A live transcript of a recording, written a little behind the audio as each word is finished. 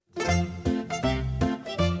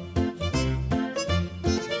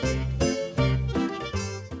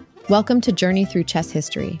Welcome to Journey Through Chess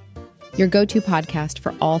History, your go-to podcast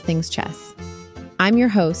for all things chess. I'm your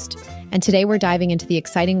host, and today we're diving into the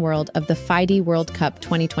exciting world of the FIDE World Cup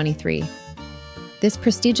 2023. This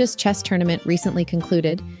prestigious chess tournament recently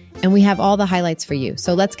concluded, and we have all the highlights for you,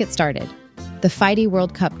 so let's get started. The FIDE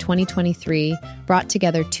World Cup 2023 brought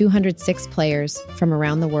together 206 players from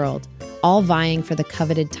around the world, all vying for the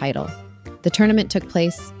coveted title. The tournament took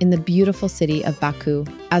place in the beautiful city of Baku,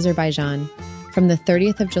 Azerbaijan, from the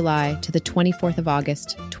 30th of July to the 24th of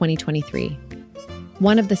August, 2023.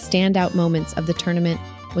 One of the standout moments of the tournament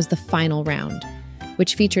was the final round,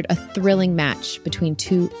 which featured a thrilling match between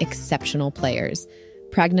two exceptional players,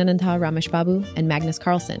 Pragnanandha Rameshbabu and Magnus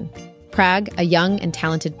Carlsen. Prag, a young and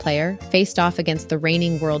talented player, faced off against the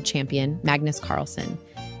reigning world champion, Magnus Carlsen.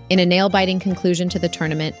 In a nail-biting conclusion to the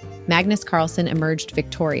tournament, Magnus Carlsen emerged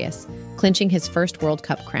victorious, clinching his first World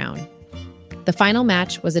Cup crown. The final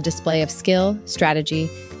match was a display of skill,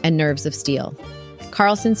 strategy, and nerves of steel.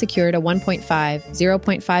 Carlsen secured a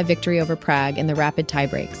 0.5 victory over Prag in the rapid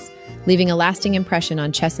tiebreaks, leaving a lasting impression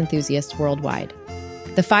on chess enthusiasts worldwide.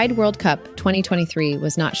 The FIDE World Cup 2023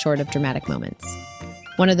 was not short of dramatic moments.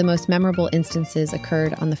 One of the most memorable instances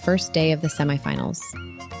occurred on the first day of the semifinals.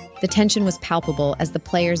 The tension was palpable as the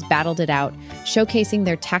players battled it out, showcasing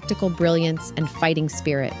their tactical brilliance and fighting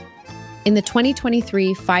spirit. In the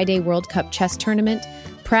 2023 FIDE World Cup chess tournament,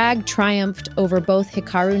 Prag triumphed over both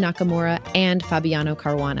Hikaru Nakamura and Fabiano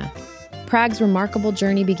Caruana. Prag's remarkable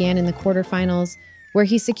journey began in the quarterfinals, where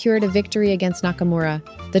he secured a victory against Nakamura,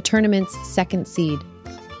 the tournament's second seed.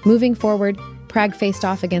 Moving forward, Prag faced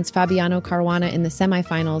off against Fabiano Caruana in the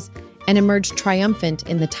semifinals and emerged triumphant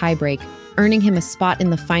in the tiebreak, earning him a spot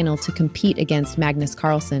in the final to compete against Magnus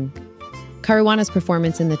Carlsen. Caruana's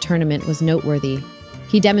performance in the tournament was noteworthy.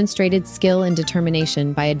 He demonstrated skill and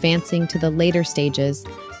determination by advancing to the later stages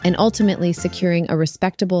and ultimately securing a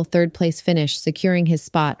respectable third-place finish, securing his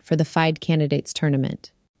spot for the FIDE Candidates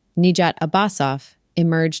Tournament. Nijat Abbasov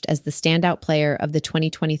emerged as the standout player of the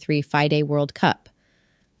 2023 FIDE World Cup.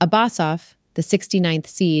 Abbasov, the 69th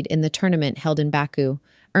seed in the tournament held in Baku,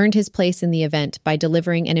 earned his place in the event by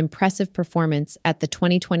delivering an impressive performance at the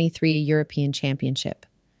 2023 European Championship.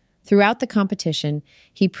 Throughout the competition,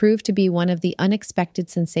 he proved to be one of the unexpected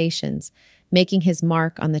sensations, making his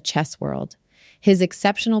mark on the chess world. His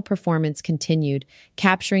exceptional performance continued,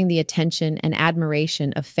 capturing the attention and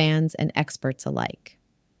admiration of fans and experts alike.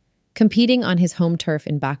 Competing on his home turf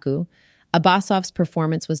in Baku, Abbasov's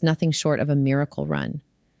performance was nothing short of a miracle run.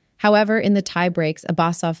 However, in the tie-breaks,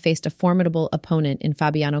 Abbasov faced a formidable opponent in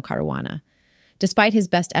Fabiano Caruana. Despite his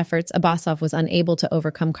best efforts, Abbasov was unable to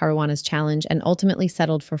overcome Caruana's challenge and ultimately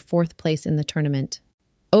settled for fourth place in the tournament.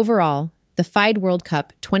 Overall, the FIDE World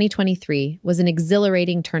Cup 2023 was an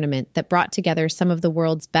exhilarating tournament that brought together some of the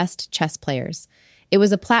world's best chess players. It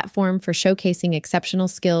was a platform for showcasing exceptional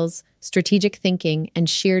skills, strategic thinking, and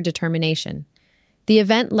sheer determination. The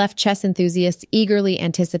event left chess enthusiasts eagerly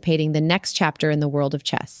anticipating the next chapter in the world of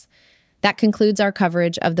chess. That concludes our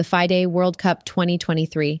coverage of the FIDE World Cup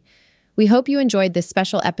 2023. We hope you enjoyed this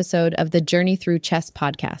special episode of the Journey Through Chess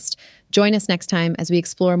podcast. Join us next time as we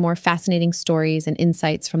explore more fascinating stories and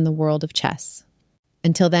insights from the world of chess.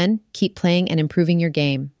 Until then, keep playing and improving your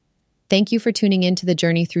game. Thank you for tuning in to the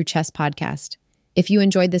Journey Through Chess podcast. If you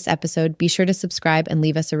enjoyed this episode, be sure to subscribe and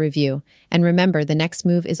leave us a review. And remember, the next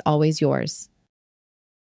move is always yours.